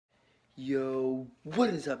Yo, what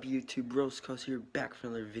is up YouTube? Roscos here, back for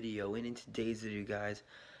another video, and in today's video, guys,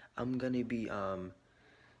 I'm gonna be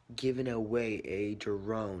giving away a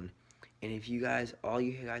drone. And if you guys, all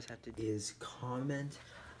you guys have to do is comment,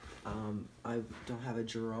 I don't have a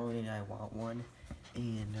drone and I want one.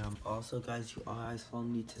 And also guys, you guys all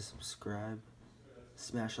need to subscribe,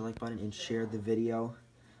 smash the like button, and share the video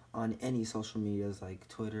on any social medias like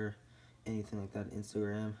Twitter, anything like that,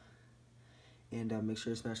 Instagram. And make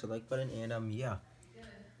sure to smash the like button, and yeah.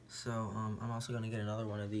 So I'm also gonna get another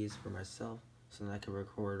one of these for myself, so that I can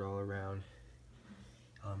record all around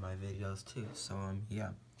my videos too. So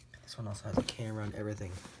yeah, this one also has a camera and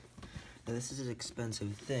everything. Now this is an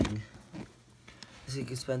expensive thing. This is an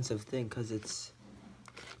expensive thing because it's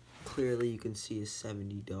clearly, you can see, is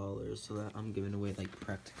 $70. So that I'm giving away like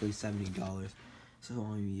practically $70.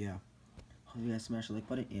 So yeah, hope you guys smash the like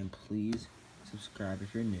button, and please subscribe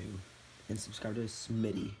if you're new. And subscribe to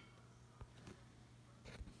Smitty.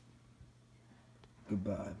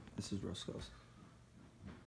 Goodbye. This is Roscoe's.